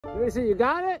Let me see, you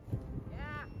got it?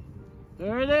 Yeah.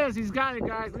 There it is, he's got it,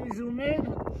 guys. Let me zoom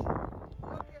in.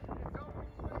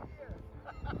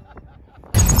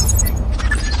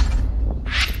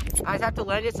 I just have to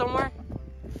land it somewhere?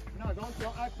 No, don't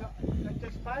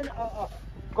just find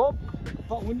go,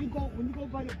 but when you go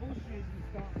by the bushes and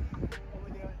stuff over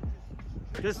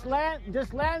there,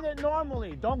 just land it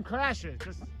normally. Don't crash it.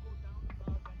 Just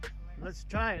let's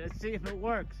try it. Let's see if it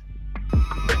works.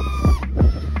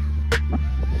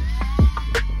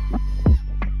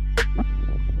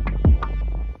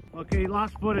 Okay,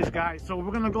 lost footage, guys. So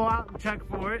we're gonna go out and check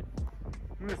for it.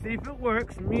 We're gonna see if it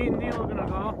works. Me and Neil are gonna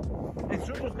go. And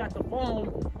Sergio's got the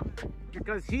phone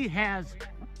because he has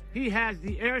the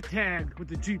AirTag with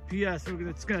the GPS. So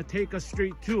it's gonna take us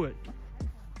straight to it.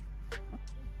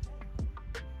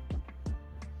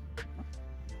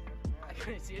 I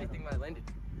couldn't see anything when I landed.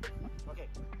 Okay.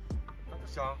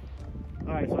 So. All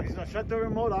right, so he's gonna shut the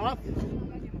remote off.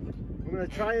 We're gonna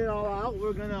try it all out.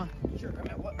 We're gonna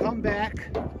come back,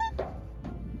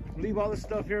 leave all the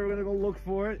stuff here. We're gonna go look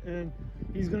for it, and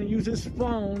he's gonna use his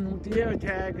phone with the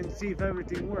AirTag and see if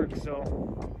everything works.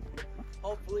 So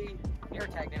hopefully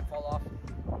AirTag didn't fall off.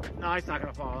 No, it's not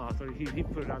gonna fall off. So he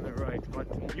put it on there right.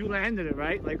 But you landed it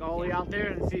right, like all the way out there,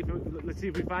 and see if let's see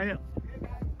if we find it.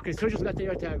 Okay, Sergio's got the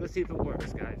AirTag. Let's see if it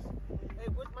works, guys. Hey,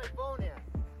 where's my phone at?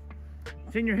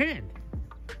 It's in your hand.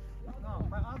 No,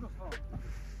 my other phone.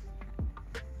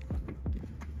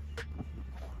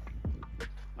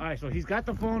 All right, so he's got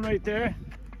the phone right there.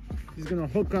 He's gonna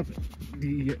hook up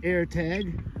the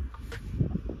AirTag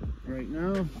right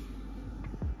now.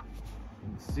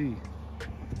 Let's see.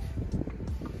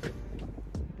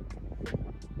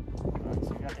 All right,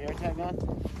 so you got the AirTag on?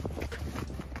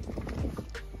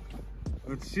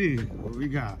 Let's see what we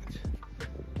got.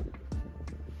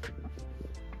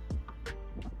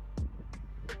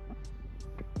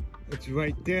 It's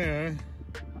right there.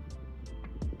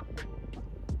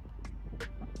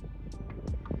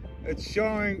 It's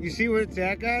showing, you see where it's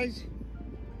at, guys?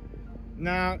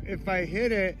 Now, if I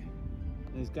hit it,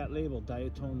 it's got labeled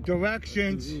diatone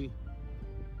directions. TV.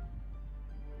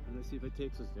 Let's see if it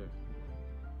takes us there.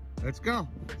 Let's go.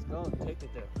 Let's go and take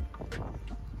it there.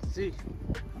 Let's see.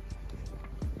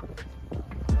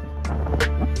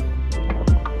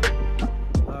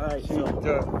 All right, so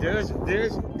there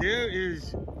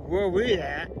is where we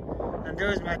at, and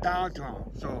there's my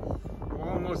downtown. So we're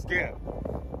almost there.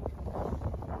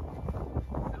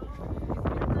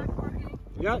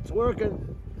 Yeah, it's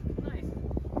working. Nice.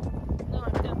 No,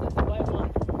 I'm tempted to buy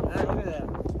one. Yeah, look at that.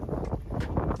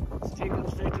 Let's take them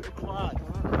straight to the quad.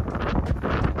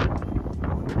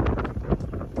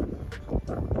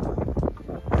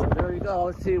 So there you go.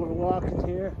 Let's see, we're walking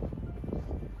here.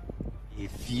 A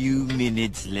few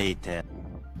minutes later.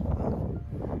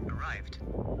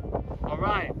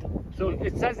 Arrived. So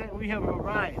it says that we have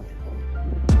arrived.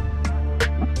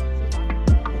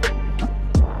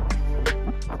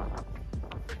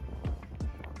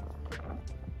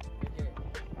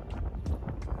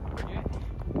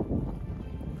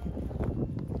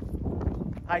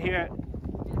 I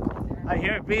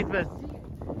hear it beeping.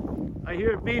 I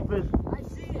hear it beeping. I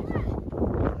see it.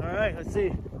 All right, let's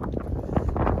see.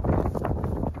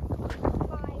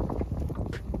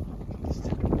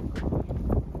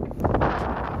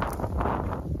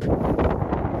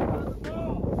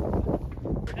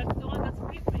 That's the one that's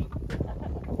beeping.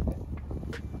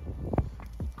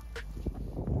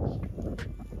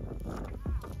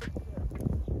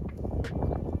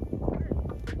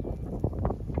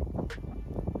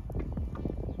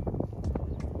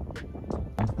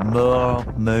 More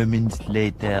moments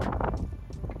later.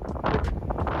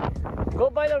 Go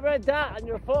by the red dot on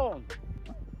your phone.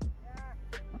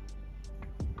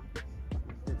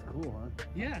 It's cool, huh?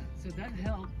 Yeah, so that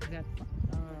helped. That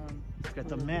It's got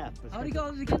the map. how do you call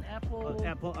it again? Apple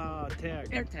Apple tag.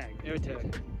 AirTag.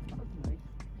 AirTag.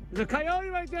 There's a coyote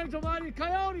right there, Giovanni.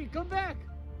 Coyote, come back.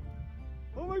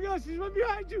 Oh my gosh, he's right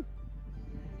behind you.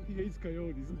 He hates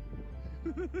coyotes.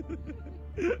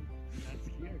 That's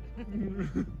scared.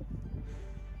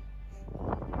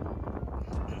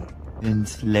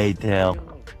 Minutes later.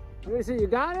 Let me see, you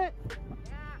got it?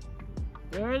 Yeah.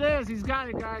 There it is, he's got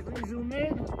it, guys. Let me zoom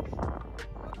in.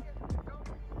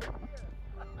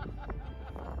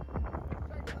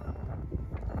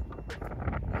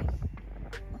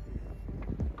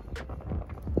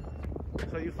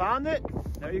 So you found it?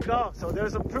 There you go. So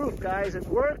there's some proof, guys. It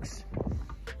works.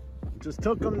 Just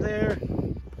took them there.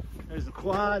 There's the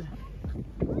quad.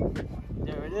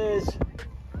 There it is.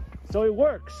 So it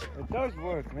works. It does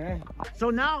work, man. So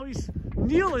now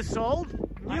Neil is sold.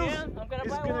 Neil is I'm gonna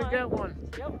gonna get one.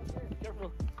 Yep.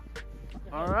 Careful.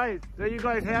 All right, there you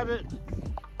guys have it.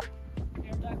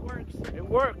 Airtag works. It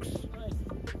works. Nice.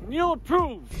 Neil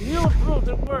approves. Neil approves.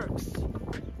 It works.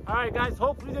 All right, guys.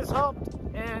 Hopefully this helped.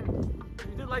 And if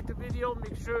you did like the video,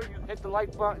 make sure you hit the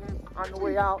like button on the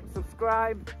way out.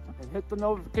 Subscribe and hit the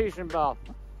notification bell.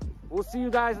 We'll see you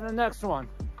guys in the next one.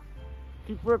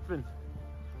 Keep ripping.